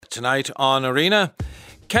Tonight on Arena,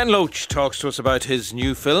 Ken Loach talks to us about his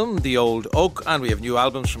new film, The Old Oak, and we have new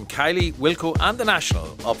albums from Kylie, Wilco and The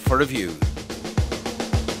National up for review.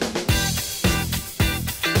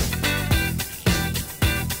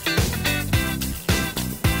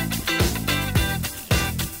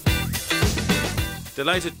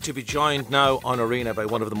 Delighted to be joined now on Arena by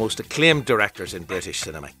one of the most acclaimed directors in British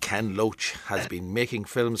cinema. Ken Loach has been making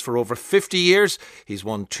films for over 50 years. He's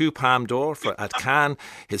won 2 Palme d'Or at Cannes.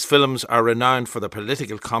 His films are renowned for the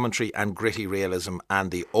political commentary and gritty realism, and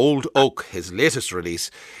The Old Oak, his latest release,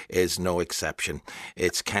 is no exception.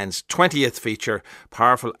 It's Ken's 20th feature,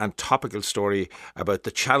 powerful and topical story about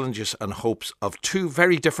the challenges and hopes of 2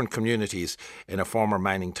 very different communities in a former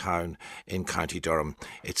mining town in County Durham.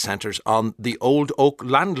 It centres on the Old Oak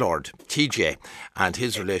landlord, TJ, and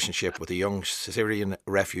his relationship with a young Syrian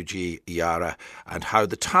refugee, Yara, and how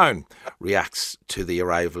the town reacts to the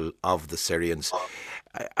arrival of the Syrians.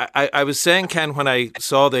 I was saying, Ken, when I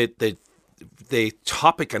saw the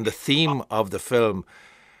topic and the theme of the film,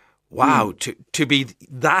 wow, to be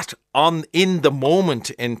that in the moment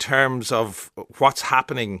in terms of what's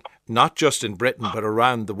happening, not just in Britain, but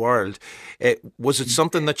around the world. Was it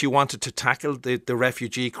something that you wanted to tackle, the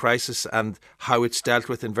refugee crisis and how it's dealt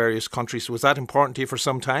with in various countries? Was that important to you for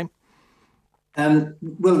some time?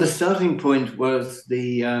 Well, the starting point was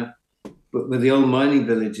the old mining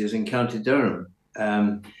villages in County Durham,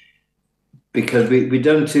 because we'd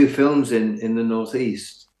done 2 films in the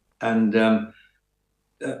northeast, and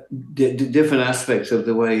different aspects of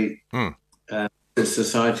the way the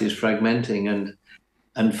society is fragmenting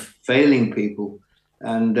and failing people,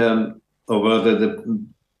 and or rather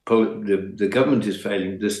the government is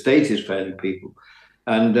failing, the state is failing people,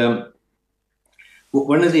 and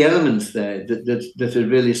one of the elements there that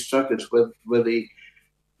had really struck us were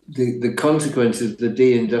the consequences of the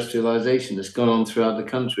deindustrialization that's gone on throughout the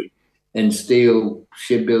country in steel,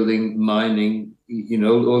 shipbuilding, mining,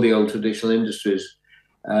 all the old traditional industries.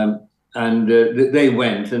 And they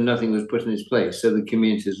went and nothing was put in its place, so the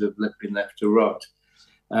communities have been left to rot.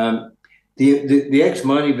 The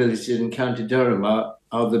ex-mining villages in County Durham are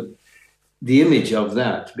the image of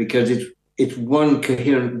that, because it's one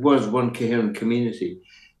coherent community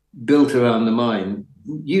built around the mine,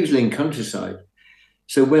 usually in countryside.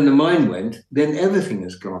 So when the mine went, then everything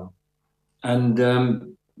has gone,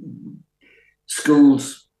 and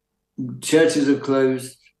schools, churches have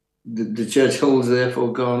closed. The church halls are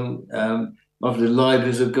therefore gone. After the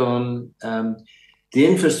libraries have gone, the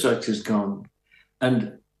infrastructure's gone,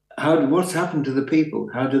 and what's happened to the people?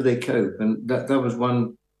 How do they cope? And that was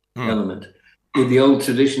one element. The old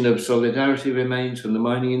tradition of solidarity remains from the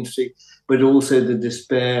mining industry, but also the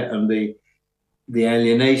despair and the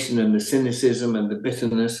alienation and the cynicism and the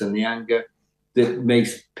bitterness and the anger that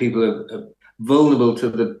makes people vulnerable to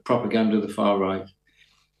the propaganda of the far right.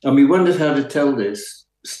 And we wondered how to tell this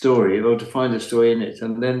story, or to find a story in it.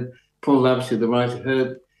 And then Paul Lavity, the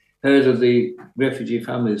writer, heard of the refugee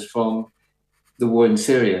families from the war in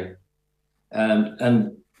Syria.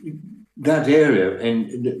 And that area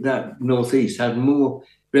in that northeast had more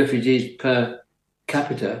refugees per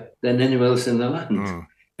capita than anywhere else in the land.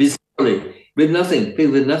 Bizarrely, with nothing,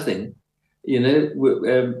 people with nothing,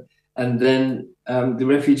 and then the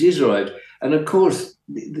refugees arrived. And of course,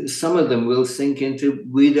 some of them will sink into,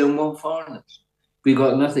 we don't want foreigners. We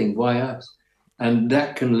got nothing, why us? And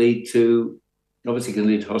that can lead to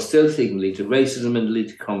hostility, can lead to racism, and lead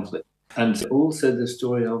to conflict. And also the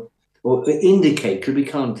story of, or indicate, because we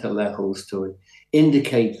can't tell that whole story,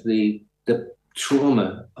 indicate the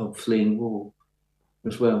trauma of fleeing war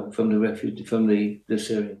as well from the refugee, from the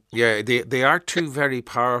Syrians. Yeah, they are 2 very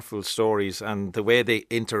powerful stories, and the way they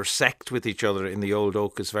intersect with each other in The Old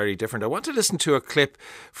Oak is very different. I want to listen to a clip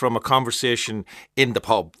from a conversation in the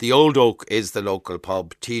pub. The Old Oak is the local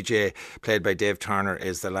pub. TJ, played by Dave Turner,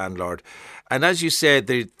 is the landlord. And as you said,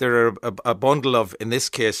 there are a bundle of, in this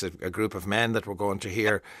case, a group of men that we're going to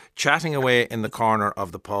hear chatting away in the corner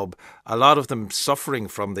of the pub, a lot of them suffering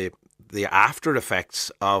from the after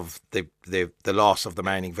effects of the loss of the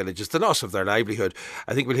mining villages, the loss of their livelihood.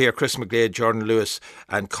 I think we'll hear Chris McGlade, Jordan Lewis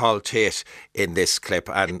and Col Tate in this clip,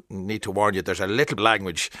 and need to warn you, there's a little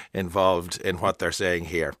language involved in what they're saying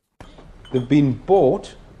here. They've been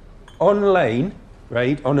bought online,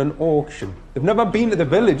 right, on an auction. They've never been to the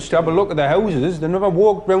village to have a look at the houses. They've never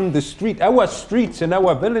walked round the street, our streets in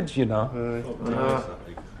our village,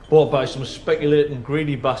 Bought by some speculating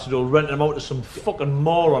greedy bastard who'll rent them out to some fucking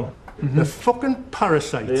moron. They're fucking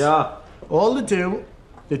parasites. They are. All they do,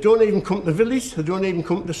 they don't even come to the village, they don't even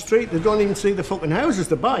come to the street, they don't even see the fucking houses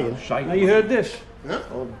they're buying. Shite. Now you heard this? Yeah.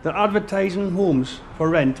 They're advertising homes for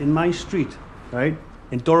rent in my street, right?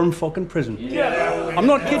 in Durham fucking prison. I'm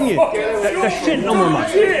not kidding you. They're shitting on me,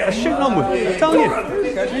 man. They're shitting on me. I'm telling you.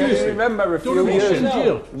 Can you remember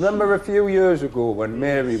a few years ago when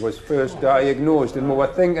Mary was first diagnosed and we were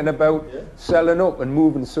thinking about selling up and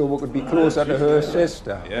moving so we could be closer to her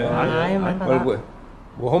sister? Yeah. I remember that.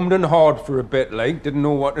 We hummed and hawed for a bit, didn't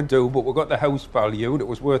know what to do, but we got the house valued. It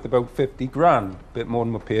was worth about 50 grand, a bit more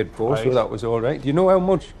than we paid for, so that was all right. Do you know how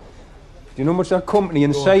much that company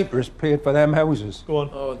in Cyprus paid for them houses? Go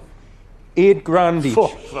on. 8 grand each. For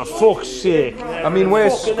fuck's sake. I mean, we're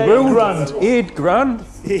screwed. 8 grand.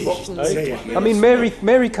 I mean,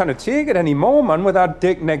 Mary can't take it anymore, man, with that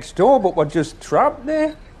dick next door, but we're just trapped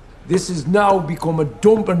there. This has now become a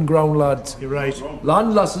dumping ground, lads. You're right.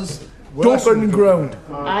 Land losses, dumping ground.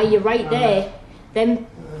 You're right there. Them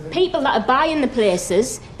people that are buying the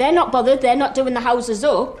places, they're not bothered, they're not doing the houses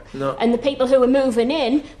up. No. And the people who are moving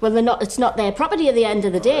in, well, it's not their property at the end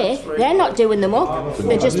of the day. They're not doing them up.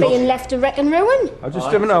 They're just being left to wreck and ruin. I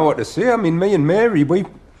just don't know what to say. I mean, me and Mary,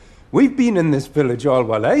 we've been in this village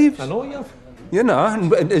all our lives. I know you have. You know,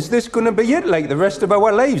 and is this going to be it? Like the rest of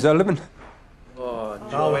our lives are living...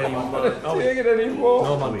 No way anymore. Take it anymore.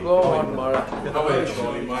 No, man. Go on, Mara.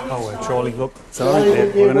 Charlie, look. Sorry,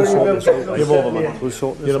 we're going to sort this out. Give over, man. We'll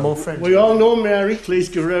sort this. You're a more friend. We all know Mary. Please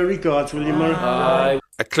give her regards, will you, Mara?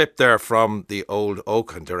 A clip there from the Old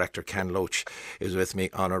Oak, and director Ken Loach is with me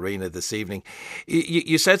on Arena this evening.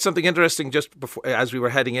 You said something interesting just before, as we were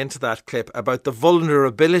heading into that clip, about the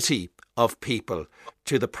vulnerability of people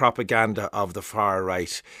to the propaganda of the far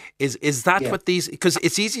right. Is that what these... Because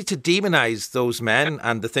it's easy to demonise those men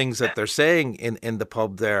and the things that they're saying in the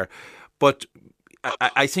pub there, but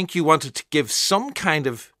I think you wanted to give some kind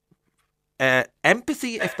of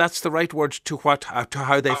empathy, if that's the right word, to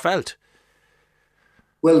how they felt.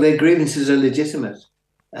 Well, their grievances are legitimate.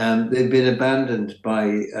 They've been abandoned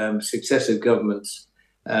by successive governments,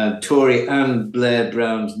 Tory and Blair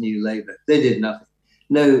Brown's New Labour. They did nothing.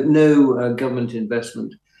 No government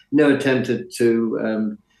investment, no attempt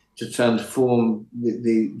to transform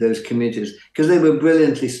those communities, because they were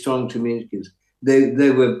brilliantly strong communities.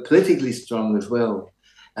 They were politically strong as well.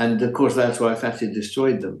 And of course, that's why Thatcher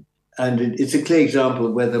destroyed them. And it's a clear example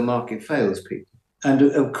of where the market fails people. And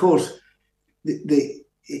of course,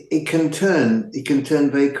 it can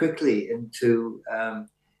turn very quickly into,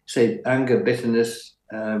 say, anger, bitterness,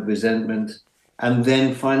 resentment, and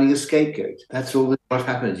then finding a scapegoat. That's all what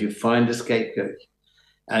happens. You find a scapegoat.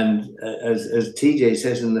 And as TJ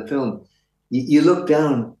says in the film, you look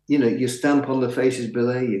down, you stamp on the faces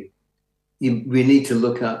below you. We need to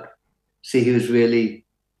look up, see who's really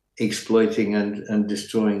exploiting and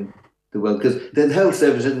destroying the world. Because the health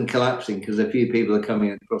service isn't collapsing because a few people are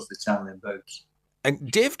coming across the channel in boats.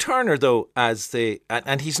 And Dave Turner, though,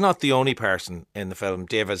 and he's not the only person in the film,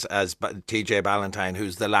 Dave as TJ Ballantyne,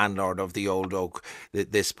 who's the landlord of the Old Oak,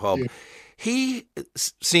 this pub, he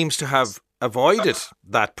seems to have avoided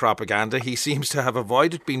that propaganda. He seems to have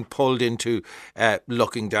avoided being pulled into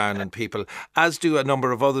looking down on people, as do a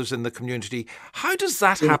number of others in the community. How does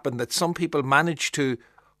that happen, that some people manage to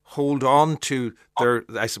hold on to their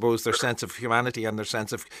sense of humanity and their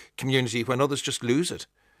sense of community when others just lose it?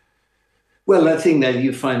 Well, I think that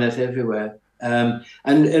you find that everywhere. And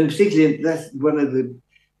particularly, that's one of the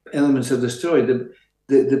elements of the story.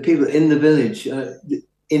 The people in the village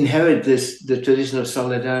inherit the tradition of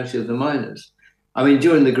solidarity of the miners. I mean,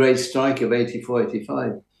 during the Great Strike of 84,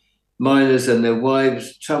 85, miners and their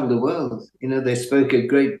wives travelled the world. They spoke at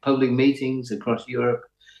great public meetings across Europe,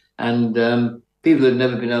 and people had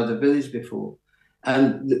never been out of the village before.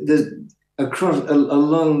 And there's across a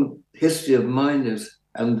long history of miners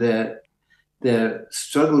and their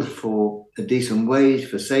struggle for a decent wage,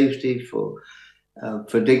 for safety, for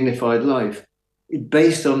dignified life,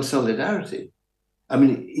 based on solidarity. I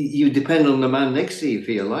mean, you depend on the man next to you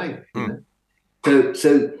for your life.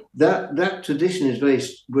 So that tradition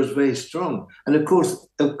was very strong, and of course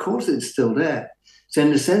it's still there. So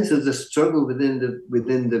in the sense of the struggle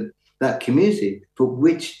within that community, for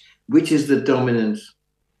which is the dominant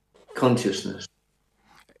consciousness.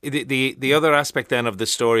 The other aspect then of the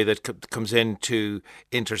story that comes in to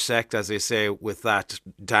intersect, as I say, with that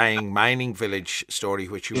dying mining village story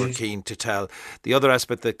which you were keen to tell, the other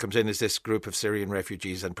aspect that comes in is this group of Syrian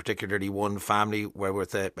refugees, and particularly one family where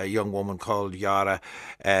with a young woman called Yara,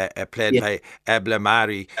 played by Ebla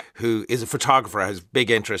Mari, who is a photographer, has big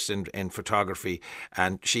interest in photography,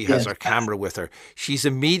 and she has her camera with her. She's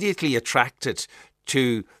immediately attracted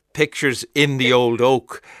to pictures in the Old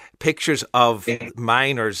Oak, pictures of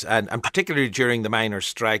miners, and particularly during the miners'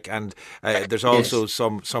 strike, and there's also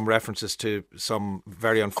some references to some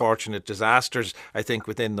very unfortunate disasters, I think,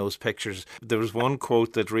 within those pictures. There was one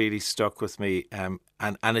quote that really stuck with me, and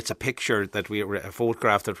it's a picture a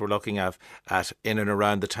photograph that we're looking at in and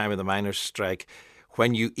around the time of the miners' strike.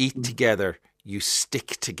 When you eat together, you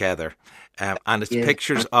stick together. And it's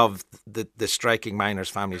pictures of the striking miners'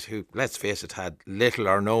 families who, let's face it, had little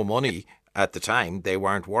or no money at the time. They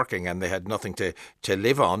weren't working and they had nothing to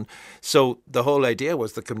live on. So the whole idea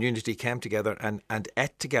was the community came together and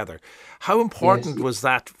ate together. How important was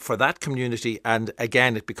that for that community? And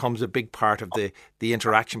again, it becomes a big part of the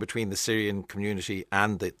interaction between the Syrian community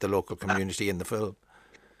and the local community in the film.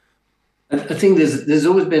 I think there's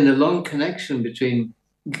always been a long connection between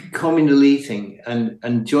communal eating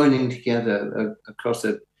and joining together across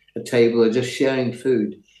a table or just sharing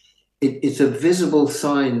food. It's a visible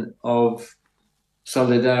sign of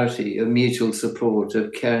solidarity, of mutual support,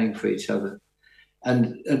 of caring for each other.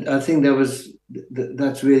 And I think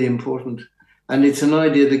that's really important. And it's an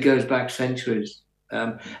idea that goes back centuries.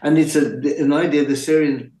 And it's an idea the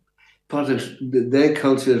Syrian part of their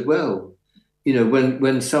culture as well. You know,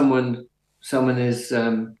 when someone is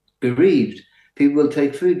bereaved, people will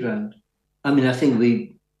take food round. I mean, I think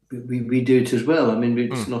we do it as well. I mean,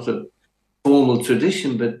 it's not a formal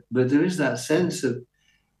tradition, but there is that sense of,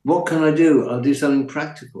 what can I do? I'll do something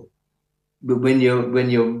practical. But when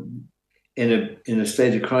you're in a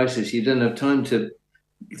state of crisis, you don't have time to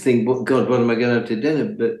think, God, what am I going to have to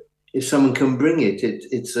dinner? But if someone can bring it,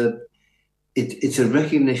 it's a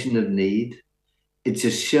recognition of need. It's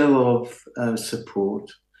a show of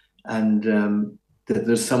support, and that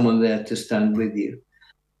there's someone there to stand with you.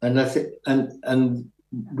 And I think, and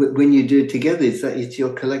when you do it together, it's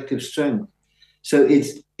your collective strength. So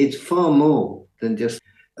it's far more than just,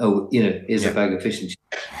 here's a bag of fish and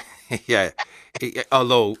chips. Yeah.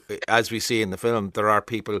 Although, as we see in the film, there are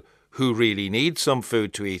people who really need some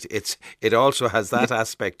food to eat. It also has that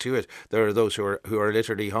aspect to it. There are those who are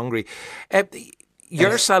literally hungry.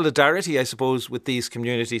 Your solidarity, I suppose, with these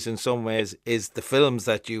communities in some ways is the films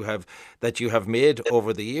that you have made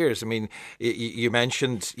over the years. I mean, you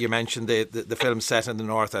mentioned the film set in the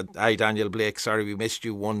north. Daniel Blake, Sorry We Missed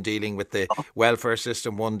You, one dealing with the welfare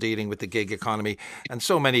system, one dealing with the gig economy, and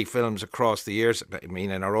so many films across the years. I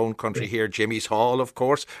mean, in our own country here, Jimmy's Hall, of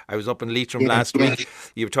course. I was up in Leitrim last week.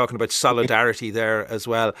 You were talking about solidarity there as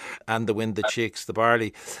well, and The Wind That Shakes the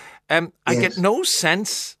Barley. I get no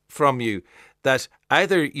sense from you that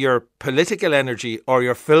either your political energy or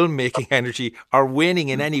your filmmaking energy are waning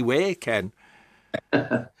in any way, Ken.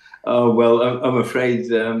 Oh, well, I'm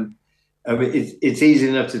afraid. I mean, it's easy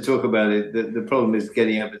enough to talk about it. The problem is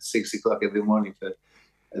getting up at 6 o'clock every morning for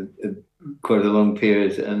quite a long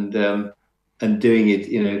period and doing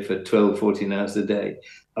it, for 12, 14 hours a day.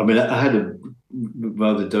 I mean, I had a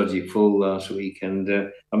rather dodgy fall last week,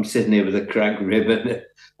 and I'm sitting here with a cracked rib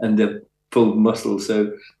and a pulled muscle.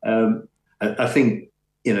 So I think,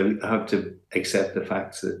 I have to accept the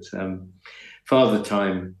fact that Father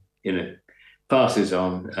Time, passes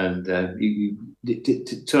on, and you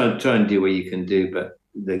try and do what you can do, but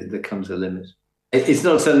there comes a limit. It's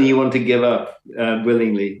not something you want to give up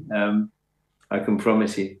willingly. I can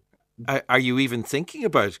promise you. Are you even thinking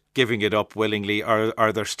about giving it up willingly?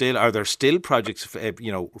 Are there still projects,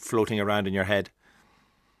 floating around in your head?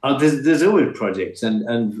 There's always projects,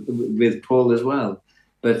 and with Paul as well,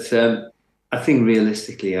 but I think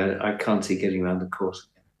realistically, I can't see getting around the course.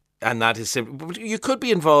 And that is simple. You could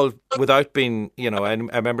be involved without being, I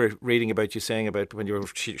remember reading about you saying about when you were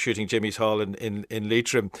shooting Jimmy's Hall in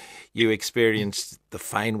Leitrim, you experienced the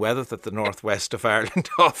fine weather that the northwest of Ireland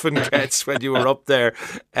often gets when you were up there.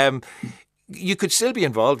 You could still be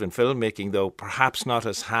involved in filmmaking, though perhaps not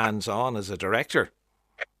as hands-on as a director.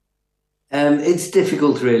 It's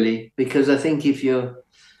difficult, really, because I think if your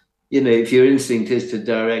instinct is to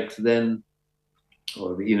direct, then,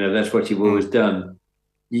 or that's what you've always done.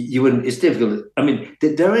 You wouldn't. It's difficult. I mean,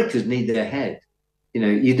 the directors need their head.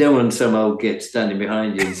 You don't want some old git standing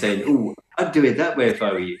behind you and saying, "Oh, I'd do it that way if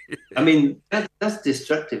I were you." I mean, that's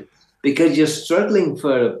destructive, because you're struggling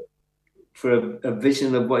for a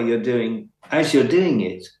vision of what you're doing as you're doing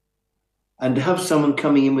it, and to have someone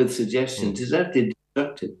coming in with suggestions is actually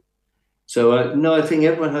destructive. So no, I think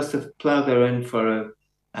everyone has to plough their own furrow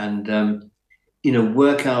and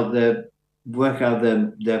work out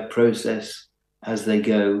their process as they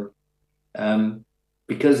go,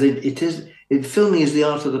 because filming is the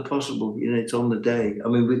art of the possible. It's on the day. I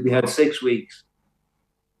mean, we had 6 weeks.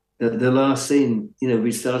 The last scene,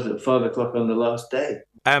 we started at 5 o'clock on the last day.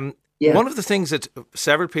 Yeah. One of the things that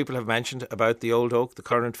several people have mentioned about The Old Oak, the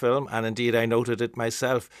current film, and indeed I noted it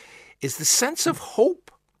myself, is the sense of hope,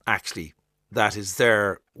 actually, that is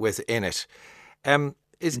there within it.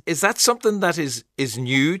 Is that something that is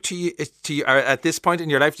new to you, or at this point in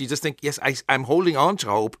your life? Do you just think, yes, I'm holding on to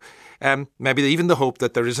hope, maybe even the hope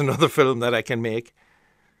that there is another film that I can make?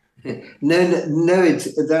 No.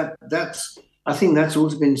 That's. I think that's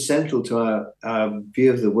always been central to our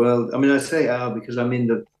view of the world. I mean, I say our because I'm in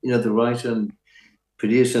the writer and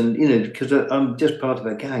producer, and because I'm just part of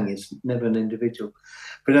a gang. It's never an individual,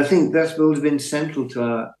 but I think that's always been central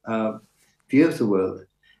to our view of the world,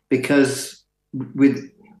 because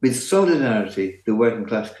with solidarity, the working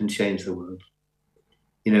class can change the world.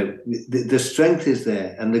 The strength is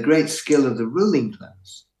there, and the great skill of the ruling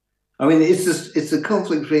class. I mean, it's the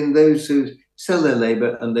conflict between those who sell their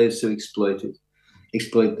labour and those who exploit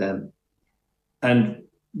them. And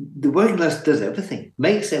the working class does everything,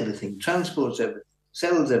 makes everything, transports everything,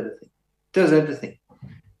 sells everything, does everything.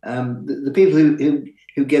 The people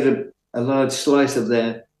who get a large slice of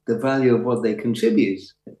the value of what they contribute,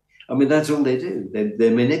 I mean, that's all they do.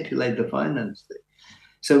 They manipulate the finance.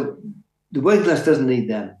 So the working class doesn't need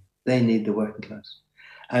them. They need the working class.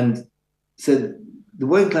 And so the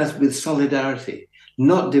working class with solidarity,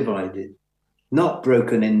 not divided, not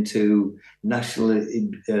broken into national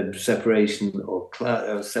separation or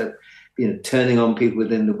turning on people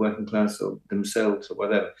within the working class or themselves or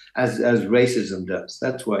whatever, as racism does.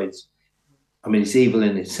 That's why it's evil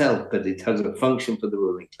in itself, but it has a function for the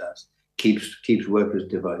ruling class, keeps workers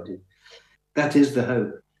divided. That is the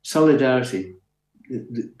hope. Solidarity.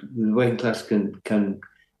 The working class can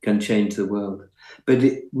change the world, but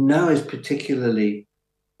it now is particularly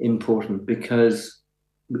important because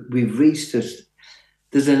we've reached this.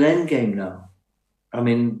 There's an end game now. I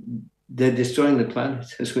mean, they're destroying the planet,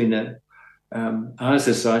 as we know. Our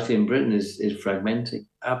society in Britain is fragmenting,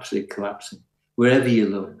 absolutely collapsing, wherever you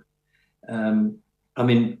look. I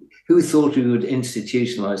mean, who thought we would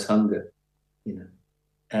institutionalize hunger?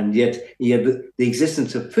 And yet the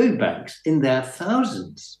existence of food banks in their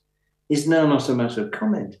thousands is now not a matter of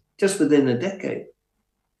comment, just within a decade.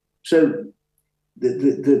 So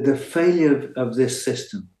the failure of this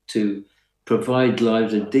system to provide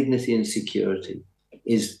lives of dignity and security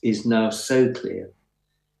is now so clear,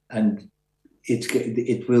 and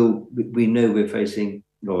we know we're facing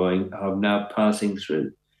or are now passing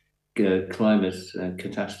through climate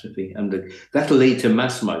catastrophe, and that'll lead to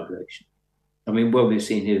mass migration. I mean, what we've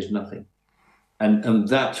seen here is nothing, and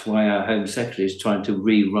that's why our Home Secretary is trying to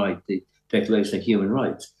rewrite the Declaration of Human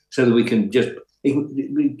Rights so that we can just. I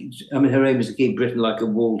mean, her aim is to keep Britain like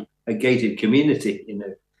a gated community,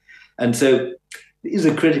 and so these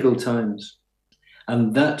are critical times,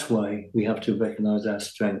 and that's why we have to recognise our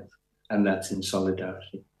strength, and that's in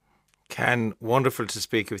solidarity. Ken, wonderful to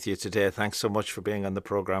speak with you today. Thanks so much for being on the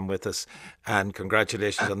programme with us, and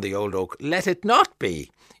congratulations on The Old Oak. Let it not be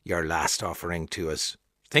your last offering to us.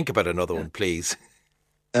 Think about another one, please.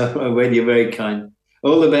 Well, you're very kind.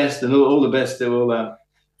 All the best, and all the best to all our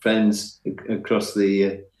friends across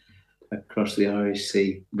the Irish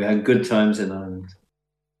Sea. We had good times in Ireland.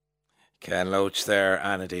 Ken Loach there,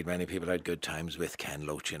 and indeed many people had good times with Ken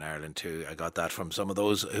Loach in Ireland too. I got that from some of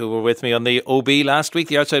those who were with me on the OB last week,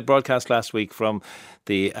 the outside broadcast last week from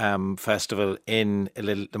the festival in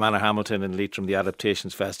the Manor Hamilton in Leitrim, the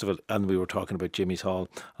Adaptations Festival, and we were talking about Jimmy's Hall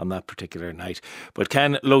on that particular night. But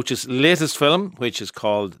Ken Loach's latest film, which is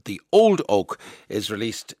called The Old Oak, is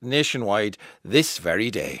released nationwide this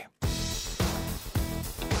very day.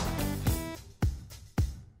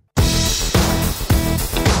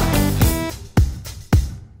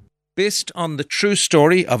 Based on the true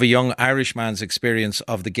story of a young Irishman's experience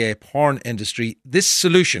of the gay porn industry, This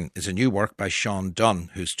Solution is a new work by Shaun Dunne,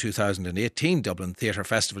 whose 2018 Dublin Theatre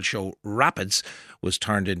Festival show Rapids was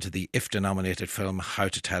turned into the IFTA-nominated film How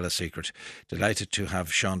to Tell a Secret. Delighted to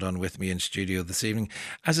have Shaun Dunne with me in studio this evening.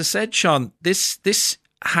 As I said, Shaun, this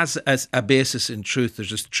has as a basis in truth.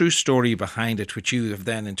 There's a true story behind it, which you have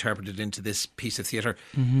then interpreted into this piece of theatre.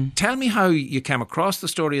 Mm-hmm. Tell me how you came across the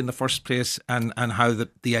story in the first place, and how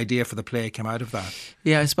the idea for the play came out of that.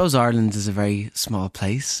 Yeah, I suppose Ireland is a very small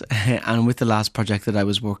place, and with the last project that I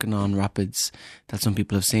was working on, Rapids, that some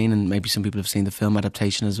people have seen, and maybe some people have seen the film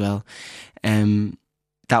adaptation as well,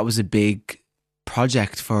 that was a big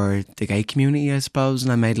project for the gay community, I suppose,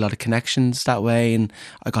 and I made a lot of connections that way, and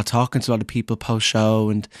I got talking to a lot of people post-show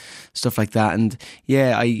and stuff like that, and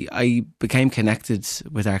yeah, I became connected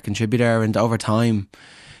with our contributor, and over time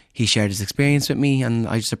he shared his experience with me, and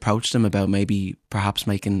I just approached him about maybe perhaps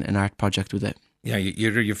making an art project with it. Yeah,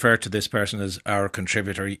 you refer to this person as our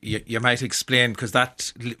contributor. You might explain, because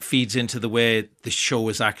that feeds into the way the show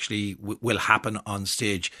is actually will happen on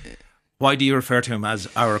stage. Why do you refer to him as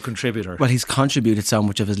our contributor? Well, he's contributed so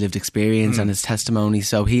much of his lived experience and his testimony,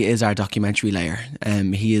 so he is our documentary layer.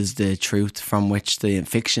 He is the truth from which the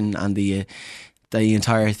fiction and the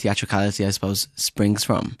entire theatricality, I suppose, springs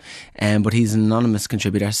from. But he's an anonymous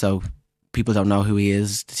contributor, so people don't know who he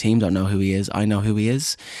is, the team don't know who he is, I know who he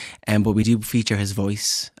is, but we do feature his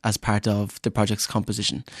voice as part of the project's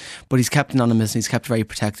composition. But he's kept anonymous and he's kept very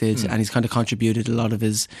protected, and he's kind of contributed a lot of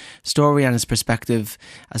his story and his perspective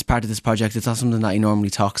as part of this project. It's not something that he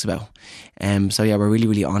normally talks about. So yeah, we're really,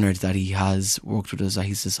 really honoured that he has worked with us, that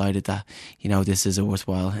he's decided that, you know, this is a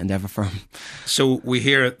worthwhile endeavour for him. So we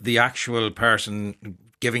hear the actual person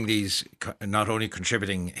giving these, not only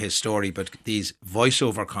contributing his story, but these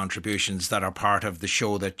voiceover contributions that are part of the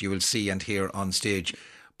show that you will see and hear on stage.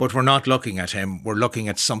 But we're not looking at him, we're looking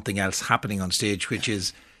at something else happening on stage, which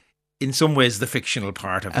is in some ways the fictional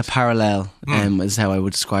part of it. A parallel is how I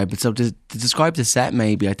would describe it. So to describe the set,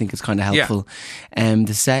 maybe, I think it's kind of helpful. Yeah.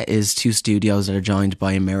 The set is 2 studios that are joined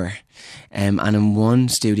by a mirror. And in one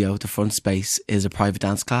studio, the front space is a private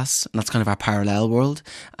dance class, and that's kind of our parallel world,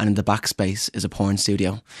 and in the back space is a porn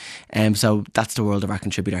studio. So that's the world of our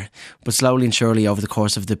contributor. But slowly and surely over the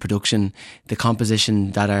course of the production, the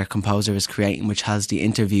composition that our composer is creating, which has the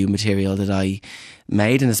interview material that I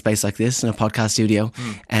made in a space like this, in a podcast studio,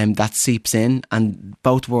 that seeps in, and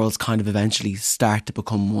both worlds kind of eventually start to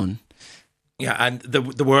become one. Yeah, and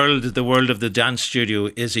the world of the dance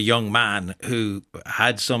studio is a young man who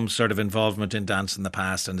had some sort of involvement in dance in the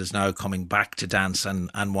past and is now coming back to dance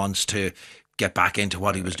and wants to get back into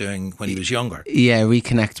what he was doing when he was younger. Yeah,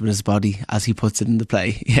 reconnect with his body, as he puts it in the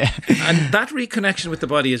play. Yeah. And that reconnection with the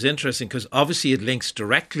body is interesting because obviously it links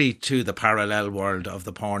directly to the parallel world of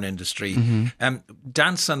the porn industry.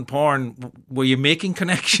 Dance and porn, were you making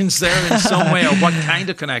connections there in some way, or what kind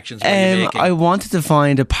of connections were you making? I wanted to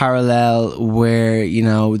find a parallel where, you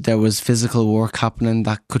know, there was physical work happening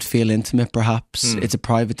that could feel intimate perhaps. It's a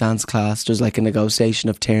private dance class, there's like a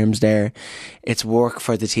negotiation of terms there. It's work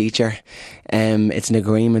for the teacher. It's an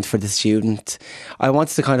agreement for the student. I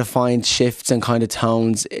wanted to kind of find shifts and kind of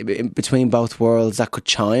tones between both worlds that could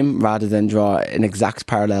chime rather than draw an exact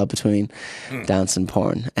parallel between dance and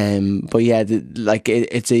porn. But yeah,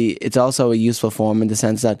 it's also a useful form in the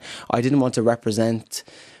sense that I didn't want to represent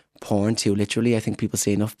porn too literally. I think people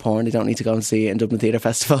see enough porn, they don't need to go and see it in Dublin Theatre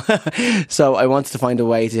Festival. So I wanted to find a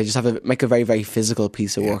way to just make a very, very physical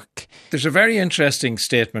piece of work. There's a very interesting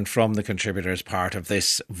statement from the contributor as part of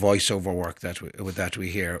this voiceover work that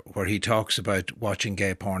we hear, where he talks about watching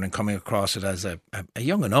gay porn and coming across it as a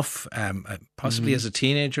young enough, possibly as a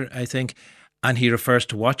teenager, I think, and he refers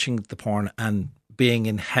to watching the porn and being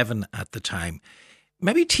in heaven at the time.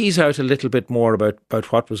 Maybe tease out a little bit more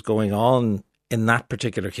about what was going on in that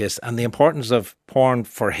particular case and the importance of porn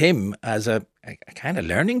for him as a kind of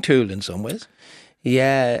learning tool in some ways.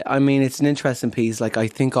 Yeah, I mean, it's an interesting piece. Like, I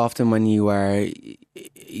think often when you are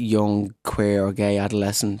young, queer or gay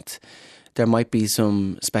adolescent, there might be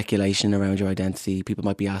some speculation around your identity. People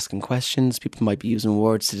might be asking questions. People might be using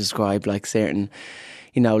words to describe like certain,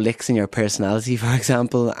 you know, licks in your personality, for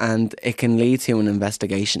example, and it can lead to an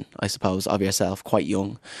investigation, I suppose, of yourself quite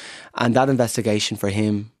young. And that investigation for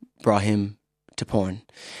him brought him to porn.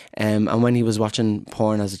 And when he was watching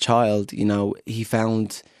porn as a child, you know, he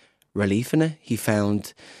found relief in it. He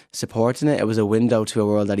found support in it. It was a window to a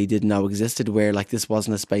world that he didn't know existed, where like this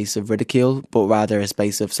wasn't a space of ridicule, but rather a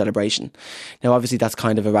space of celebration. Now, obviously, that's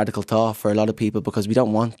kind of a radical thought for a lot of people because we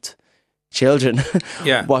don't want children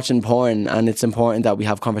watching porn, and it's important that we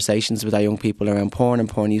have conversations with our young people around porn and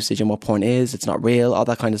porn usage and what porn is. It's not real, all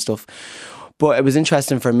that kind of stuff. But it was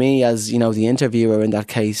interesting for me as, you know, the interviewer in that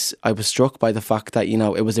case. I was struck by the fact that, you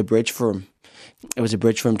know, it was a bridge for him. It was a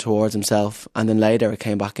bridge for him towards himself. And then later it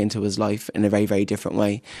came back into his life in a very, very different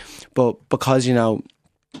way. But because, you know,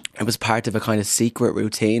 it was part of a kind of secret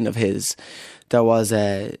routine of his, there was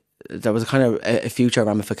a kind of a future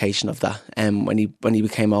ramification of that. When he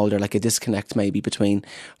became older, like a disconnect maybe between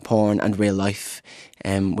porn and real life,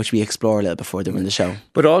 which we explore a little bit further in the show.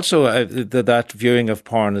 But also that viewing of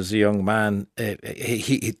porn as a young man,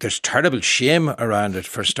 there's terrible shame around it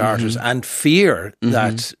for starters, and fear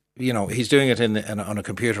that, you know, he's doing it on a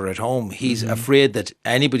computer at home. He's afraid that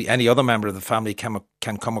any other member of the family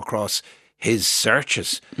can come across his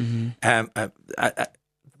searches. That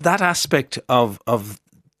aspect of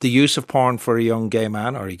the use of porn for a young gay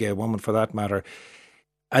man or a gay woman for that matter,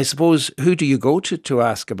 I suppose, who do you go to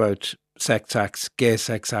ask about sex acts, gay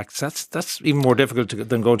sex acts. That's even more difficult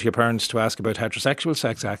than going to your parents to ask about heterosexual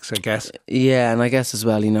sex acts, I guess. Yeah, and I guess as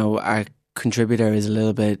well, our contributor is a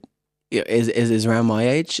little bit is around my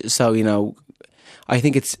age, so I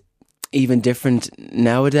think it's even different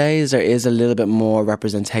nowadays. There is a little bit more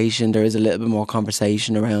representation. There is a little bit more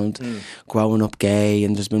conversation around growing up gay,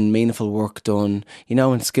 and there's been meaningful work done,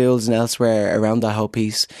 in schools and elsewhere around that whole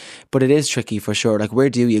piece. But it is tricky for sure. Like, where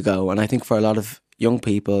do you go? And I think for a lot of young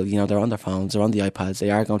people, they're on their phones, they're on the iPads.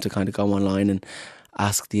 They are going to kind of go online and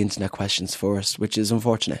ask the internet questions first, which is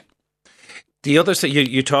unfortunate. The other thing,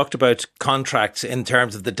 you talked about contracts in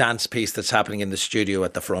terms of the dance piece that's happening in the studio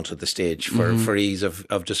at the front of the stage. For ease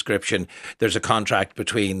of description, there's a contract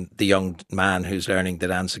between the young man who's learning the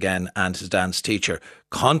dance again and his dance teacher.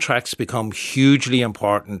 Contracts become hugely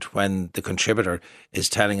important when the contributor is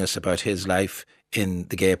telling us about his life in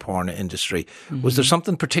the gay porn industry. Was there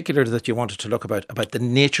something particular that you wanted to look about the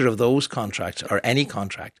nature of those contracts, or any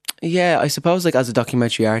contract? Yeah, I suppose as a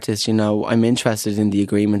documentary artist, I'm interested in the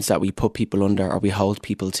agreements that we put people under or we hold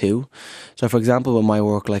people to. So for example, with my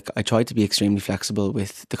work, I try to be extremely flexible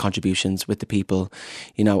with the contributions, with the people.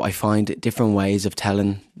 I find different ways of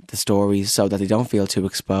telling the stories so that they don't feel too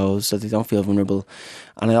exposed, so they don't feel vulnerable.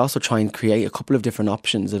 And I also try and create a couple of different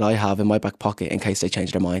options that I have in my back pocket in case they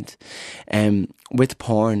change their mind. With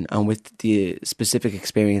porn and with the specific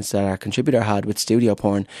experience that our contributor had with studio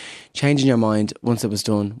porn, changing your mind once it was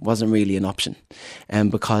done wasn't really an option,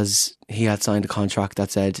 because he had signed a contract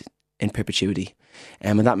that said in perpetuity.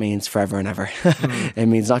 And that means forever and ever. It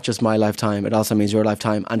means not just my lifetime, it also means your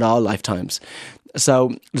lifetime and all lifetimes.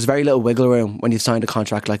 So there's very little wiggle room when you've signed a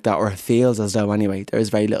contract like that, or it feels as though anyway, there is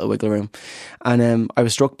very little wiggle room. And I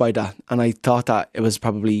was struck by that, and I thought that it was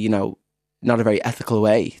probably, not a very ethical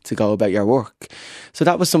way to go about your work. So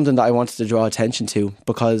that was something that I wanted to draw attention to,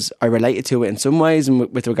 because I related to it in some ways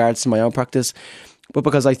and with regards to my own practice, but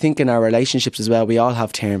because I think in our relationships as well, we all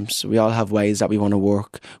have terms, we all have ways that we want to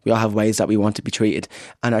work, we all have ways that we want to be treated,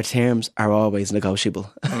 and our terms are always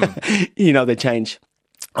negotiable. They change.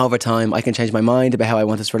 Over time, I can change my mind about how I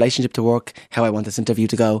want this relationship to work, how I want this interview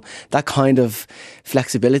to go. That kind of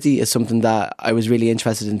flexibility is something that I was really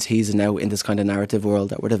interested in teasing out in this kind of narrative world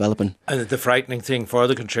that we're developing. And the frightening thing for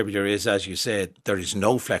the contributor is, as you said, there is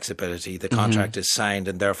no flexibility. The contract is signed,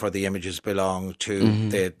 and therefore the images belong to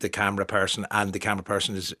the camera person, and the camera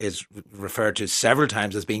person is referred to several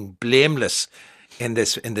times as being blameless in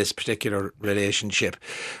this particular relationship.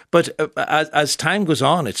 But as time goes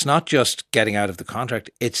on, it's not just getting out of the contract,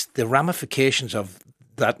 it's the ramifications of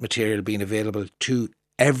that material being available to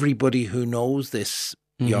everybody who knows this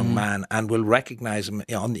young man and will recognise him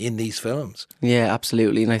in these films. Yeah,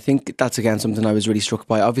 absolutely. And I think that's again something I was really struck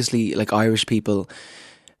by. Obviously, like Irish people,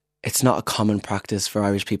 it's not a common practice for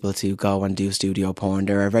Irish people to go and do studio porn.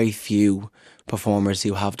 There are very few performers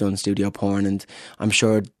who have done studio porn, and I'm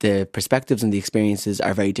sure the perspectives and the experiences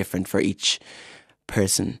are very different for each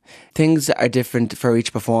person. Things are different for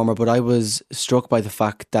each performer, but I was struck by the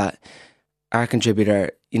fact that our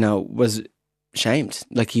contributor, was shamed.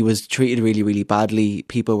 Like, he was treated really, really badly.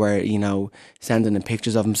 People were, sending him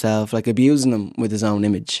pictures of himself, like abusing him with his own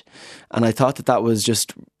image. And I thought that was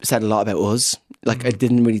just said a lot about us. Like, it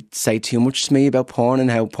didn't really say too much to me about porn and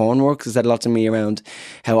how porn works. It said a lot to me around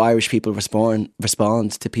how Irish people respond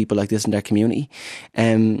to people like this in their community.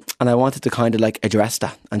 And I wanted to kind of address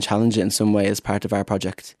that and challenge it in some way as part of our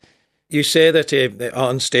project. You say that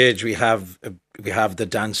on stage we have the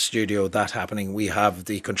dance studio, that happening. We have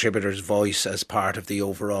the contributor's voice as part of the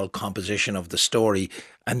overall composition of the story.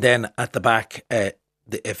 And then at the back,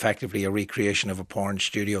 effectively a recreation of a porn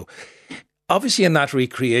studio. Obviously, in that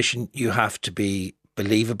recreation, you have to be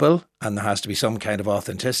believable and there has to be some kind of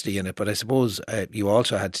authenticity in it. But I suppose you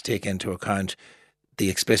also had to take into account the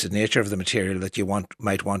explicit nature of the material that you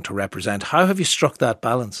might want to represent. How have you struck that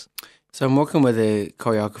balance? So I'm working with a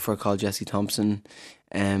choreographer called Jessie Thompson,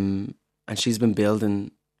 and she's been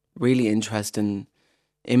building really interesting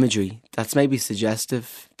imagery that's maybe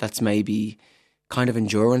suggestive, that's maybe kind of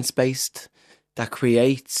endurance-based, that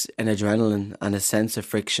creates an adrenaline and a sense of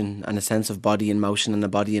friction and a sense of body in motion and a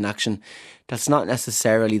body in action that's not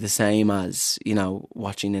necessarily the same as,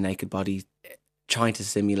 watching a naked body trying to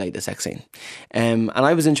simulate a sex scene. And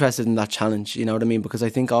I was interested in that challenge, you know what I mean? Because I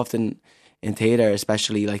think often in theatre,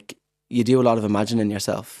 especially, you do a lot of imagining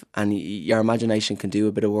yourself, and your imagination can do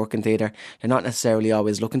a bit of work in theatre. You're not necessarily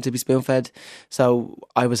always looking to be spoon-fed. So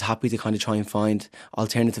I was happy to kind of try and find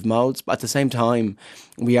alternative modes. But at the same time,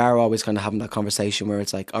 we are always kind of having that conversation where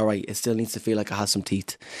it's like, all right, it still needs to feel like it has some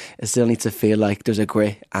teeth. It still needs to feel like there's a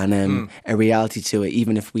grit and a reality to it,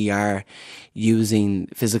 even if we are using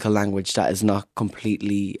physical language that is not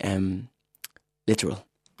completely literal.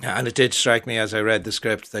 And it did strike me as I read the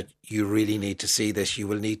script that you really need to see this. You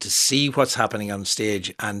will need to see what's happening on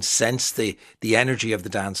stage and sense the energy of the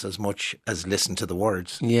dance as much as listen to the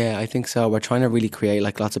words. Yeah, I think so. We're trying to really create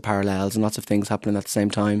like lots of parallels and lots of things happening at the same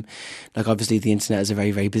time. Like obviously the internet is a very,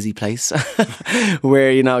 very busy place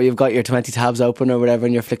where, you know, you've got your 20 tabs open or whatever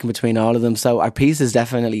and you're flicking between all of them. So our piece is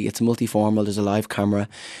definitely, it's multiformal. There's a live camera.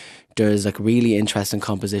 There's like really interesting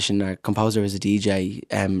composition. Our composer is a DJ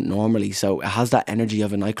normally, so it has that energy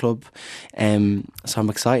of a nightclub. So I'm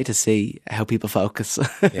excited to see how people focus.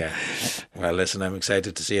 Yeah. Well, listen, I'm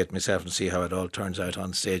excited to see it myself and see how it all turns out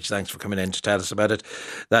on stage. Thanks for coming in to tell us about it.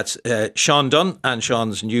 That's Shaun Dunne and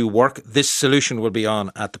Shaun's new work. This Solution will be on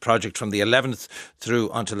at the project from the 11th through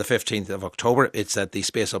until the 15th of October. It's at the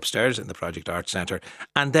space upstairs in the Project Arts Centre,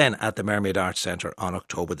 and then at the Mermaid Arts Centre on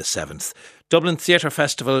October the 7th.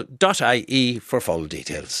 DublinTheatreFestival.ie for full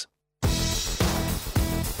details.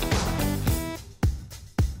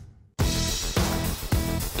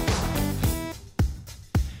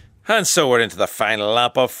 And so we're into the final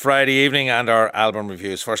lap of Friday evening and our album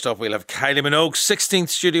reviews. First up, we'll have Kylie Minogue's 16th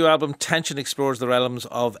studio album, Tension, explores the realms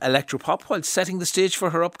of electropop while setting the stage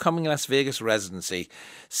for her upcoming Las Vegas residency.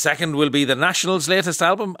 Second will be The National's latest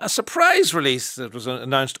album, a surprise release that was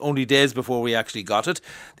announced only days before we actually got it.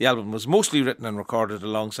 The album was mostly written and recorded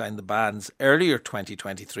alongside the band's earlier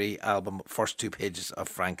 2023 album, First Two Pages of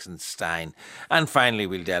Frankenstein. And finally,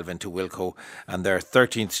 we'll delve into Wilco and their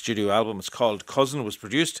 13th studio album. It's called Cousin, was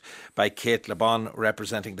produced by Kate LeBon,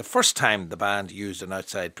 representing the first time the band used an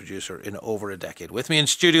outside producer in over a decade. With me in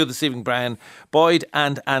studio this evening, Brian Boyd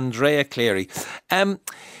and Andrea Cleary.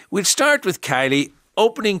 We'll start with Kylie.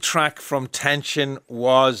 Opening track from Tension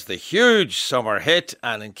was the huge summer hit,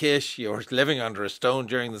 and in case you were living under a stone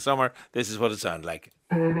during the summer, this is what it sounded like.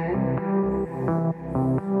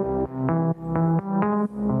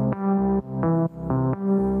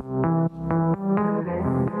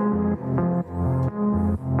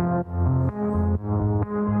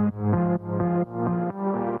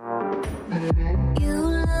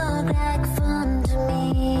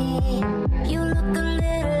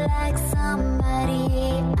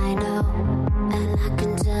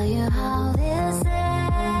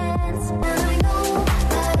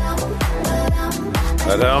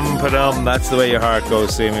 Padum, that's the way your heart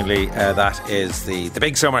goes, seemingly. That is the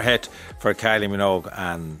big summer hit for Kylie Minogue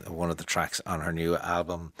and one of the tracks on her new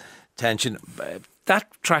album, Tension. That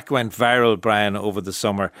track went viral, Brian, over the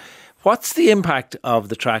summer. What's the impact of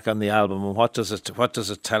the track on the album, and what does it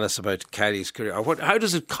tell us about Kylie's career, or how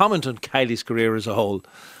does it comment on Kylie's career as a whole?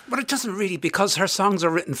 Well, it doesn't really, because her songs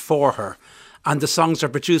are written for her. And the songs are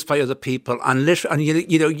produced by other people, and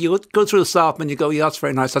you go through the album and you go, yeah, that's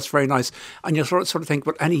very nice, and you sort of think,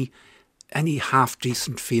 well, any half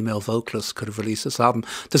decent female vocalist could have released this album.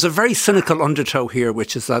 There's a very cynical undertow here,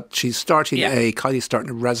 which is that Kylie's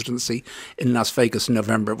starting a residency in Las Vegas in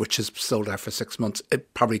November, which is sold out for 6 months.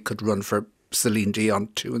 It probably could run for Celine Dion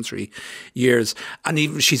 2 and 3 years, and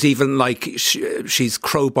she's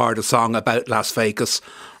crowbarred a song about Las Vegas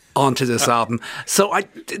onto this album. So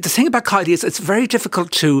the thing about Kylie is it's very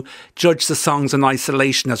difficult to judge the songs in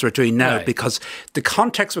isolation as we're doing now, right? Because the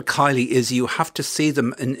context with Kylie is you have to see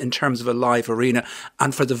them in terms of a live arena.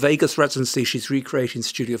 And for the Vegas residency, she's recreating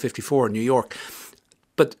Studio 54 in New York.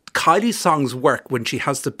 But Kylie's songs work when she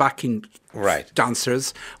has the backing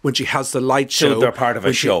dancers, when she has the light show. So they're part of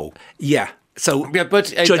a show. Yeah. So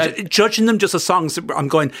judging them just as songs, I'm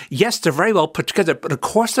going, yes, they're very well put together, but of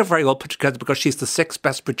course they're very well put together because she's the 6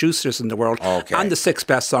 best producers in the world and the 6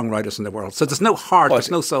 best songwriters in the world. So there's no heart,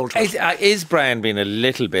 there's no soul to it. Is Brian being a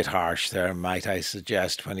little bit harsh there, might I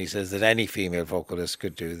suggest, when he says that any female vocalist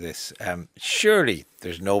could do this? Surely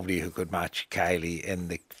there's nobody who could match Kylie in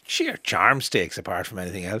the sheer charm stakes apart from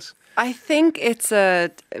anything else. I think it's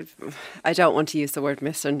I don't want to use the word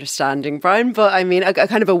misunderstanding, Brian, but I mean a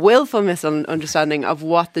kind of a willful misunderstanding of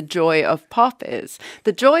what the joy of pop is.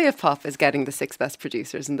 The joy of pop is getting the 6 best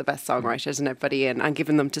producers and the best songwriters and everybody in and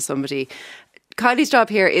giving them to somebody. Kylie's job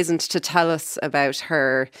here isn't to tell us about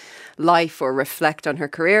her life or reflect on her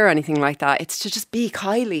career or anything like that. It's to just be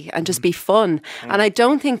Kylie and just be fun. And I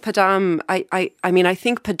don't think Padam, I mean, I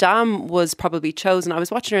think Padam was probably chosen. I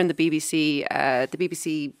was watching her in the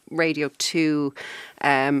BBC Radio 2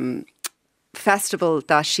 festival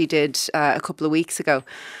that she did a couple of weeks ago.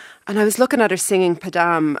 And I was looking at her singing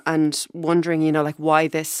Padam and wondering, like, why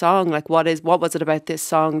this song? Like, what was it about this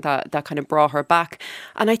song that kind of brought her back?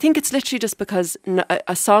 And I think it's literally just because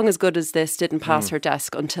a song as good as this didn't pass her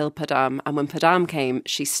desk until Padam. And when Padam came,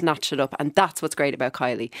 she snatched it up. And that's what's great about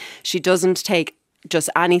Kylie. She doesn't take just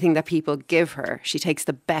anything that people give her, she takes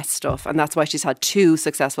the best stuff, and that's why she's had 2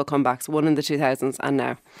 successful comebacks, one in the 2000s and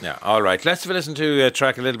now. Yeah, all right. Let's have a listen to a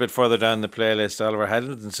track a little bit further down the playlist. Oliver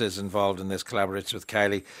Heldens is involved in this, collaborates with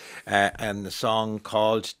Kylie, and the song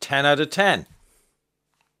called 10 out of 10.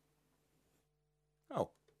 Oh,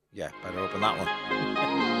 yeah, better open that one.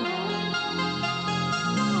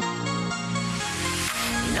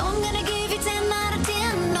 You know I'm gonna give you 10 out of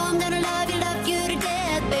 10. No, I'm gonna love you to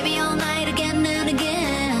death, baby, all night again and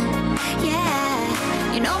again.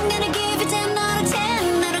 Yeah, you know I'm gonna give you 10 out of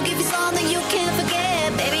 10. That'll give you something you can't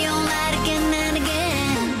forget, baby, all night again and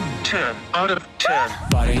again. 10 out of 10.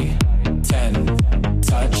 Body 10,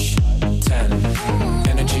 touch 10,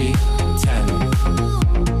 energy 10,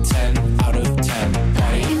 10 out of 10.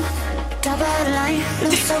 Body. Top of the line,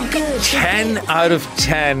 looks so good. 10 out of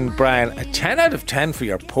 10, Brian. A 10 out of 10 for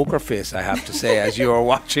your poker face, I have to say, as you were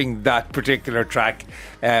watching that particular track,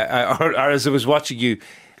 or as I was watching you,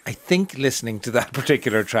 I think, listening to that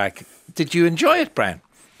particular track. Did you enjoy it, Brian?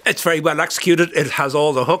 It's very well executed. It has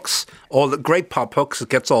all the hooks, all the great pop hooks. It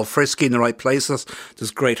gets all frisky in the right places.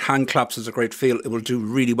 There's great hand claps. There's a great feel. It will do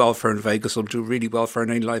really well for in Vegas. It will do really well for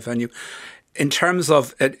any live venue. In terms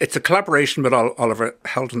of, it's a collaboration with Oliver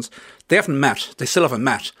Heldens. They haven't met. They still haven't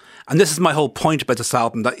met. And this is my whole point about this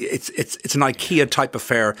album, that it's an IKEA type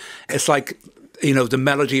affair. It's like, you know, the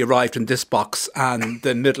melody arrived in this box and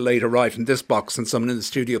the middle eight arrived in this box, and someone in the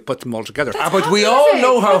studio put them all together. But we all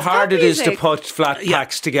know how hard it is to put flat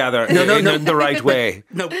packs together in the right way.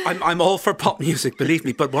 No, I'm all for pop music, believe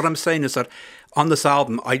me. But what I'm saying is that on this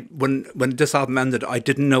album, when this album ended, I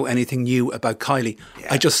didn't know anything new about Kylie. Yeah.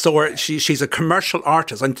 I just saw her. She's a commercial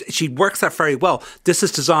artist, and she works that very well. This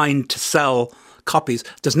is designed to sell copies.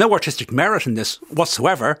 There's no artistic merit in this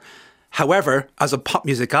whatsoever. However, as a pop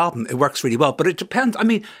music album, it works really well. But it depends. I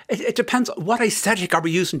mean, it depends. What aesthetic are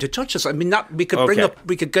we using to touch this? I mean, that we could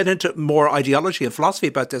we could get into more ideology and philosophy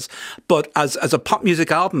about this. But as a pop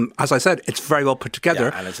music album, as I said, it's very well put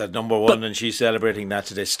together. Yeah, and it's at number 1, and she's celebrating that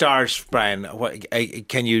today. Stars, Brian. Are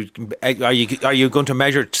you going to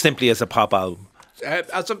measure it simply as a pop album?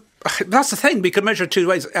 That's the thing. We could measure it 2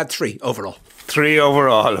 ways. 3 overall. 3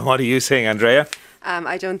 overall. And what are you saying, Andrea?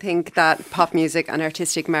 I don't think that pop music and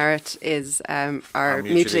artistic merit are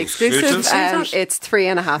mutually exclusive. It's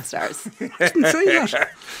 3.5 stars. Didn't say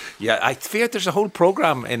that. Yeah, I fear there's a whole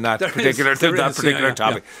program in that particular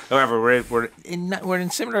topic. Yeah. However, we're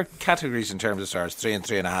in similar categories in terms of stars: 3 and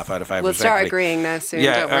 3.5 out of 5. We'll start agreeing now soon.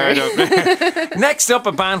 Yeah, don't worry. Next up,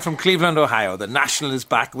 a band from Cleveland, Ohio. The National is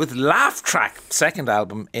back with Laugh Track, second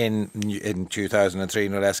album in 2003,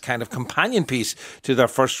 no less. Kind of companion piece to their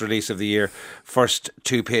first release of the year. First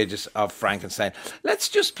 2 pages of Frankenstein. Let's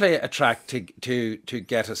just play a track to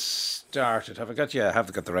get us started. Have I got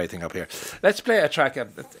the right thing up here? Let's play a track. I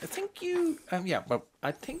think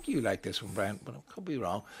you like this one, Brian, but I could be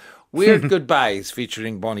wrong. Weird Goodbyes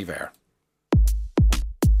featuring Bon Iver.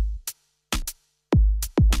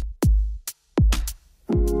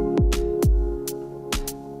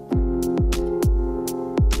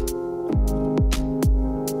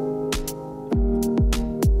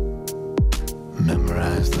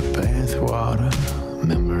 Memorize the bathwater,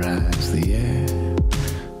 memorize the air.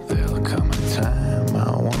 There'll come a time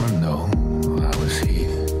I wanna know I was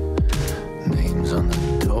here. Names on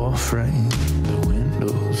the door frame, the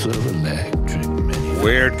windows of electric minivans.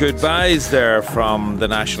 Weird Goodbyes there from The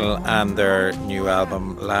National and their new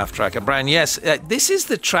album Laugh Track. And Brian, yes, this is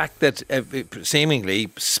the track that seemingly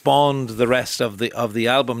spawned the rest of the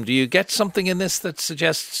album. Do you get something in this that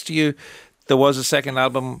suggests to you there was a second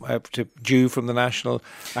album due from The National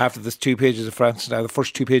after the 2 pages of Frankenstein, the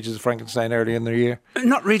first 2 pages of Frankenstein early in the year?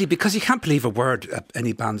 Not really, because you can't believe a word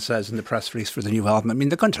any band says in the press release for the new album. I mean,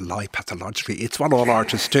 they're going to lie pathologically. It's what all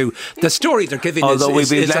artists do. The story they're giving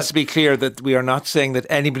let's be clear that we are not saying that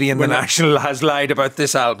anybody in The National has lied about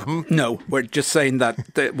this album. No, we're just saying that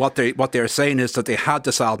what they're saying is that they had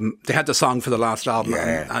this album, they had the song for the last album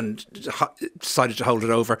and decided to hold it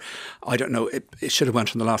over. I don't know, it should have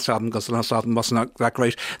went on the last album because the last album wasn't that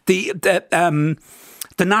great. The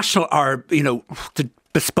National are, the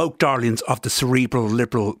bespoke darlings of the cerebral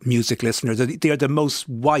liberal music listener. They are the most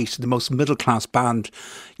white, the most middle class band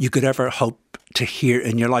you could ever hope to hear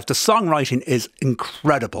in your life. The songwriting is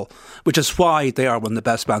incredible, which is why they are one of the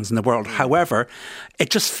best bands in the world. However, it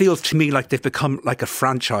just feels to me like they've become like a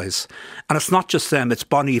franchise, and it's not just them. It's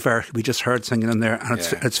Bon Iver, we just heard singing in there, and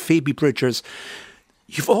it's Phoebe Bridgers.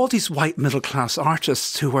 You've all these white middle-class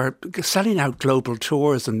artists who are selling out global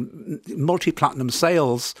tours and multi-platinum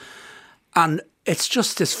sales. And it's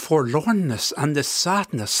just this forlornness and this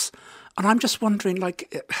sadness And I'm just wondering,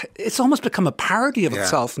 like, it's almost become a parody of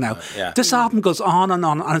itself now. Yeah. This album goes on,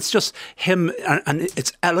 and it's just him, and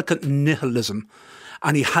it's elegant nihilism.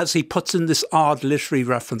 And he puts in this odd literary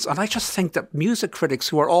reference. And I just think that music critics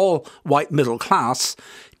who are all white middle class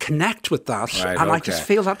connect with that. Right, and I just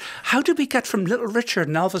feel that, how did we get from Little Richard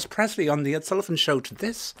and Elvis Presley on the Ed Sullivan Show to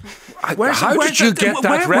this? How did you get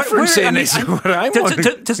that reference in? Is what I'm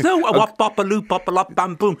wondering. There's no wop bop a loop bop a lop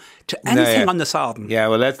bam boom to anything on this album. Yeah,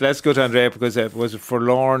 well, let's go to Andrea, because it was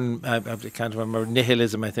forlorn. I can't remember.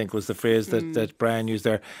 Nihilism, I think, was the phrase that Brian used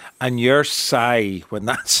there. And your sigh when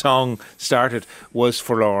that song started was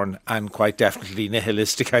forlorn and quite definitely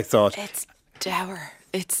nihilistic, I thought. It's dour.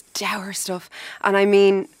 It's dour stuff. And I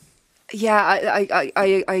mean, yeah,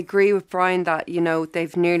 I agree with Brian that, you know,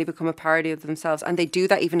 they've nearly become a parody of themselves, and they do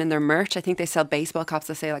that even in their merch. I think they sell baseball caps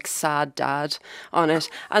that say like "sad dad" on it.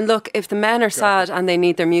 And look, if the men are sad and they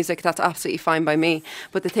need their music, that's absolutely fine by me.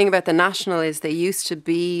 But the thing about the National is they used to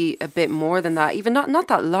be a bit more than that. Even not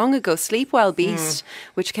that long ago, Sleep Well Beast,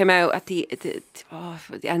 which came out at the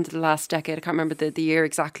end of the last decade. I can't remember the year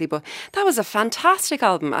exactly, but that was a fantastic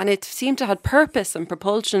album, and it seemed to have purpose and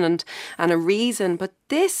propulsion and a reason. But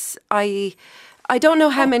this, I don't know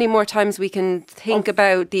how many more times we can think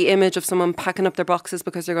about the image of someone packing up their boxes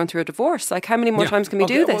because they're going through a divorce. Like, how many more times can we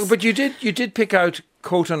do this? Well, but you did pick out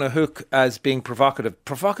Coat on a Hook as being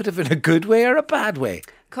provocative in a good way or a bad way?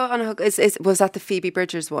 Coat on a Hook was that the Phoebe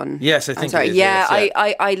Bridgers one? Yes, I think. I'm sorry. It is, yeah, yes,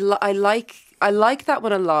 I like that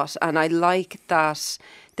one a lot, and I like that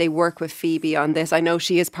they work with Phoebe on this. I know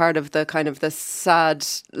she is part of the kind of the sad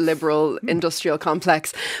liberal industrial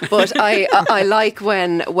complex, but I like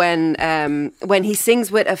when he sings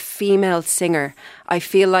with a female singer. I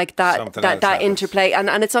feel like that interplay,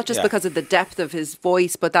 and it's not just because of the depth of his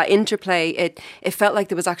voice, but that interplay. It felt like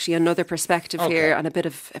there was actually another perspective here and a bit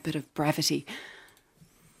of brevity.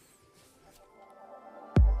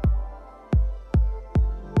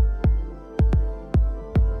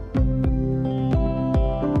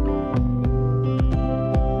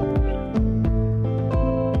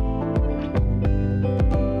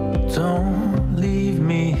 Don't leave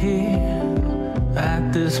me here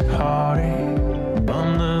at this party.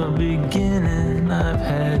 From the beginning, I've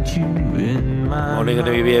had you in my Only going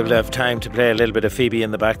to be able to have time to play a little bit of Phoebe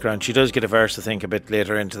in the background. She does get a verse, I think, a bit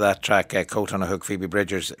later into that track, Coat on a Hook, Phoebe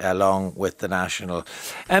Bridgers, along with the National.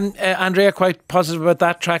 Andrea, quite positive about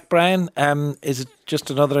that track, Brian. Is it just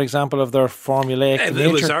another example of their formulaic nature?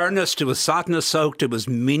 It was earnest, it was sadness-soaked, it was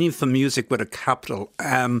meaningful music with a capital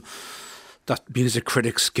M. That music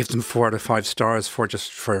critics give them 4 out of 5 stars for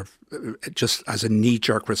just as a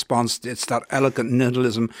knee-jerk response. It's that elegant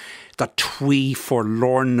nihilism, that twee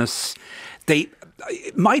forlornness.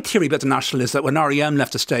 My theory about the National is that when R.E.M.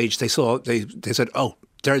 left the stage, they said, "Oh,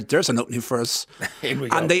 there's an opening for us." Here we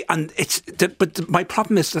go. But my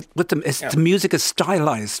problem is that with them is the music is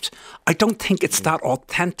stylized. I don't think it's that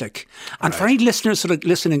authentic. And for any listeners sort of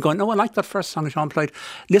listening and going, "Oh, I like that first song Shaun played,"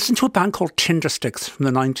 listen to a band called Tindersticks from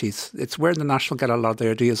the 90s. It's where the National get a lot of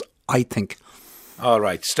their ideas, I think. All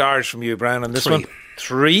right, stars from you, Brian, on this one.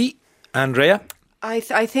 3. Andrea? I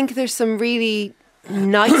think there's some really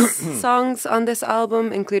nice songs on this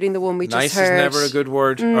album, including the one we just heard. Nice is never a good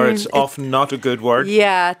word, or it's often not a good word.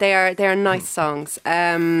 Yeah, they are nice songs.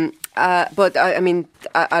 But I mean,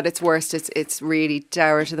 at its worst, it's really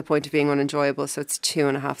dour to the point of being unenjoyable. So it's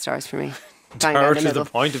 2.5 stars for me. Dour to the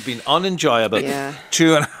point of being unenjoyable. Yeah.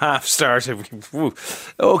 2.5 stars.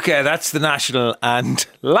 Okay, that's the National and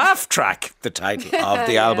Laugh Track, the title of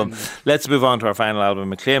the album. Let's move on to our final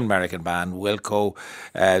album, acclaimed American band Wilco,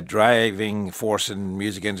 driving force in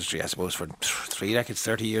music industry, I suppose, for 3 decades,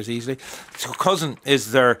 30 years easily. So Cousin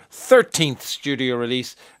is their 13th studio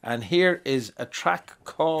release, and here is a track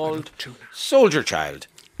called Soldier Child.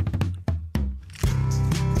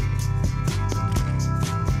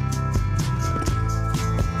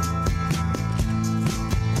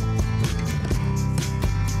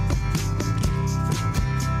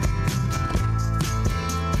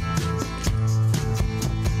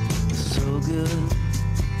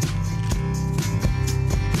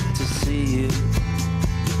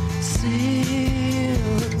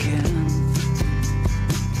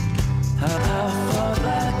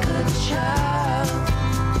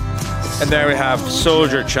 And there we have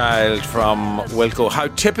Soldier Child from Wilco. How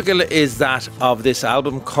typical is that of this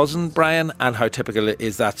album, Cousin, Brian? And how typical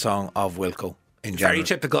is that song of Wilco in general? Very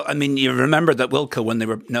typical. I mean, you remember that Wilco, when they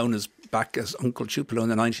were known as back as Uncle Tupelo in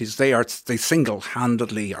the 90s, they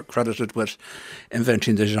single-handedly are credited with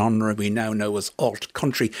inventing the genre we now know as alt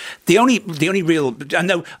country. The only real, and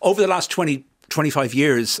now over the last 20 25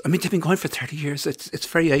 years. I mean, they've been going for 30 years. It's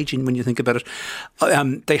very aging when you think about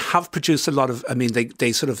it. They have produced a lot of, I mean,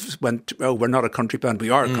 they sort of went, oh, we're not a country band, we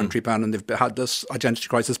are a country band, and they've had this identity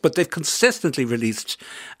crisis, but they've consistently released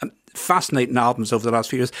fascinating albums over the last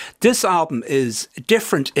few years. This album is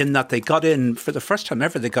different in that they got in for the first time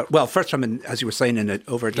ever. First time in, as you were saying, in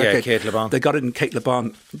over a decade. Kate Le Bon. They got in Kate Le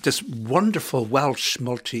Bon, this wonderful Welsh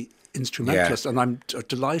multi-instrumentalist, and I'm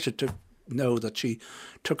delighted to know that she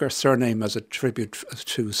took her surname as a tribute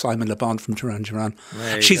to Simon Le Bon from Duran Duran.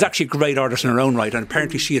 She's actually a great artist in her own right, and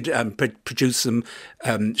apparently she had produced them.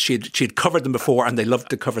 She had covered them before, and they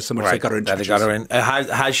loved the cover so much they got her in.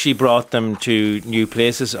 Has she brought them to new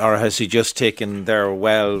places, or has she just taken their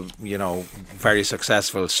very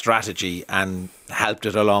successful strategy and helped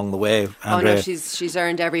it along the way? Andrea? Oh no, she's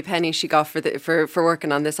earned every penny she got for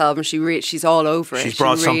working on this album. She's all over it. She's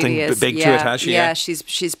brought something big to it, has she? Yeah,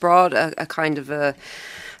 she's brought a kind of a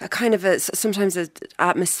sometimes an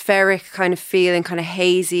atmospheric kind of feeling, kind of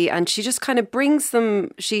hazy, and she just kind of brings them.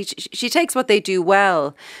 She takes what they do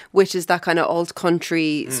well, which is that kind of old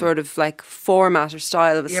country sort of like format or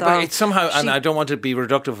style of a song. But it's somehow, and I don't want to be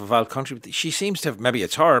reductive of old country, but she seems to have, maybe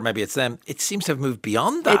it's her, maybe it's them, it seems to have moved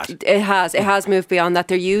beyond that. It has moved beyond that.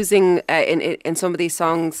 They're using in some of these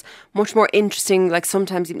songs much more interesting, like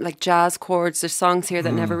sometimes even like jazz chords. There's songs here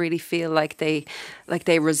that never really feel like they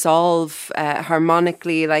resolve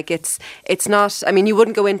harmonically. Like it's not. I mean, you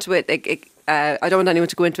wouldn't go into it. I don't want anyone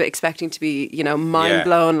to go into it expecting to be, mind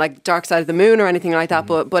blown like Dark Side of the Moon or anything like that.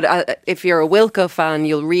 But if you're a Wilco fan,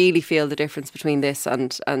 you'll really feel the difference between this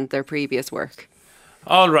and their previous work.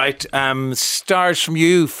 All right, stars from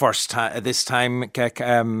you first this time,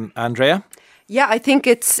 Andrea. Yeah, I think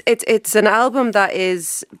it's an album that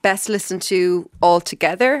is best listened to all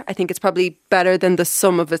together. I think it's probably better than the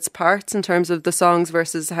sum of its parts in terms of the songs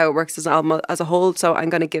versus how it works as an album as a whole. So I'm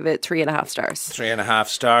going to give it 3.5 stars. 3.5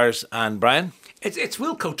 stars. And Brian? It's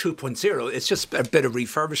Wilco 2.0. It's just a bit of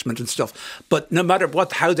refurbishment and stuff. But no matter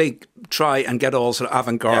how they try and get all sort of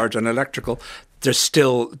avant-garde and electrical, there's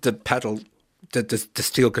still the pedal. The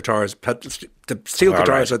steel guitars,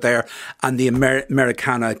 guitars are there, and the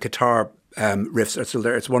Americana guitar riffs are still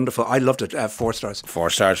there. It's wonderful. I loved it. 4 stars. 4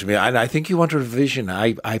 stars for me. And I think you want a revision.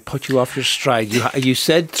 I put you off your stride. You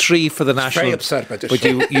said 3 for the national. Very upset about this.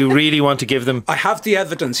 But you really want to give them. I have the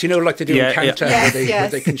evidence. like they do in Countdown, where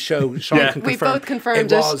they can show. Shaun can confirm. We both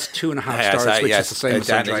confirmed it. It was 2.5 stars, which is the same as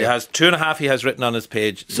Andrea. He has 2.5. He has written on his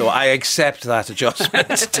page. So I accept that adjustment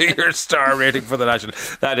to your star rating for the national.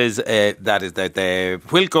 That is the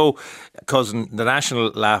Wilco Cousin, the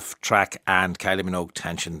National Laugh Track, and Kylie Minogue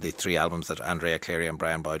Tension, the 3 albums that Andrea Cleary and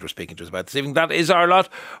Brian Boyd were speaking to us about this evening. That is our lot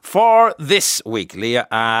for this week. Leah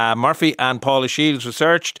Murphy and Paula Shields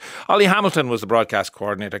researched. Ollie Hamilton was the broadcast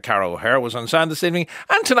coordinator. Cara O'Hare was on sound this evening.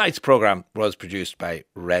 And tonight's programme was produced by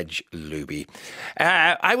Reg Luby.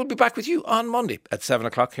 I will be back with you on Monday at 7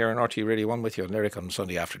 o'clock here on RT Radio 1 with you on Lyric on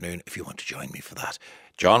Sunday afternoon if you want to join me for that.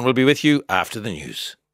 John will be with you after the news.